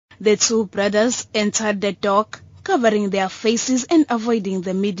The two brothers entered the dock, covering their faces and avoiding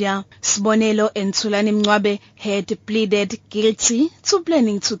the media. Sibonelo and Thulani Mncwabe had pleaded guilty to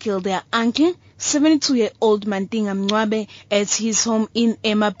planning to kill their uncle, 72-year-old Mantinga Mncwabe, at his home in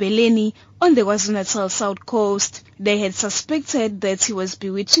Emabeleni on the KwaZulu-Natal South Coast. They had suspected that he was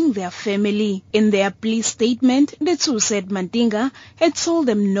bewitching their family. In their plea statement, the two said Mantinga had told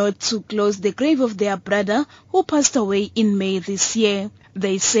them not to close the grave of their brother who passed away in May this year.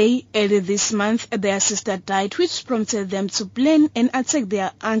 They say early this month their sister died, which prompted them to plan and attack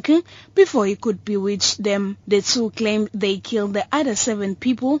their uncle before he could bewitch them. The two claimed they killed the other 7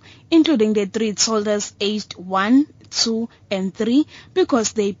 people, including the 3 soldiers aged 1, 2, and 3,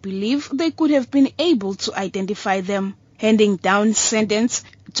 because they believe they could have been able to identify them. Handing down sentence,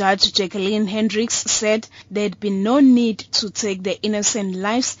 Judge Jacqueline Hendricks said there had been no need to take the innocent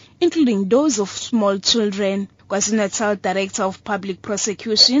lives, including those of small children. KwaZulu-Natal Director of Public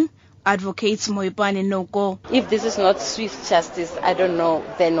Prosecution, Advocate Moipane Noko. If this is not swift justice, I don't know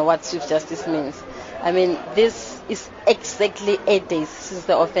then what swift justice means. I mean, this is exactly 8 days since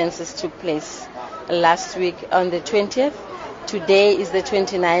the offences took place. Last week on the 20th, today is the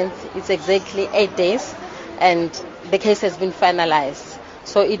 29th, it's exactly 8 days, and the case has been finalized.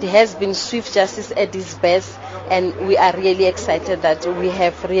 So it has been swift justice at its best, and we are really excited that we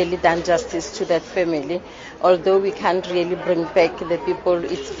have really done justice to that family. Although we can't really bring back the people,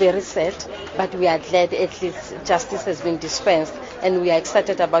 it's very sad, but we are glad at least justice has been dispensed, and we are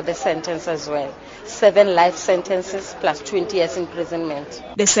excited about the sentence as well. 7 life sentences plus 20 years imprisonment.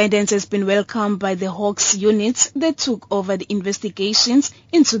 The sentence has been welcomed by the Hawks units that took over the investigations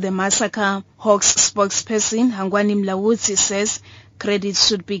into the massacre. Hawks spokesperson Hangwani Mlawuti says credit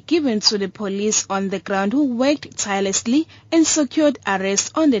should be given to the police on the ground who worked tirelessly and secured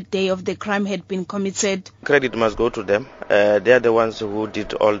arrest on the day of the crime had been committed. Credit must go to them. They are the ones who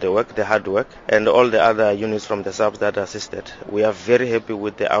did all the work, the hard work, and all the other units from the subs that assisted. We are very happy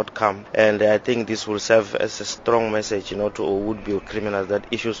with the outcome, and I think this will serve as a strong message, to would-be criminals that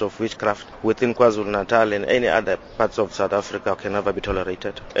issues of witchcraft within KwaZulu-Natal and any other parts of South Africa can never be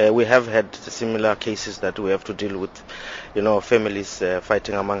tolerated. We have had similar cases that we have to deal with, families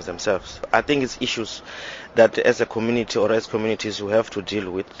fighting amongst themselves. I think it's issues that as a community or as communities we have to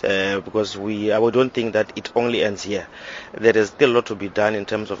deal with because I don't think that it only ends here. There is still a lot to be done in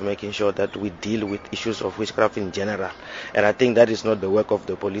terms of making sure that we deal with issues of witchcraft in general, and I think that is not the work of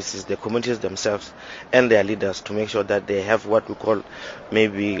the police, it's the communities themselves and their leaders to make sure that they have what we call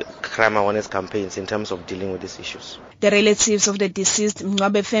maybe crime awareness campaigns in terms of dealing with these issues. The relatives of the deceased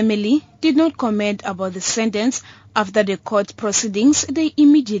Mncwabe family did not comment about the sentence. After the court proceedings, they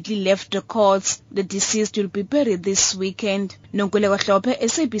immediately left the courts. The deceased will be buried this weekend. Nonkululeko Hlophe,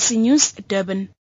 SABC News, Durban.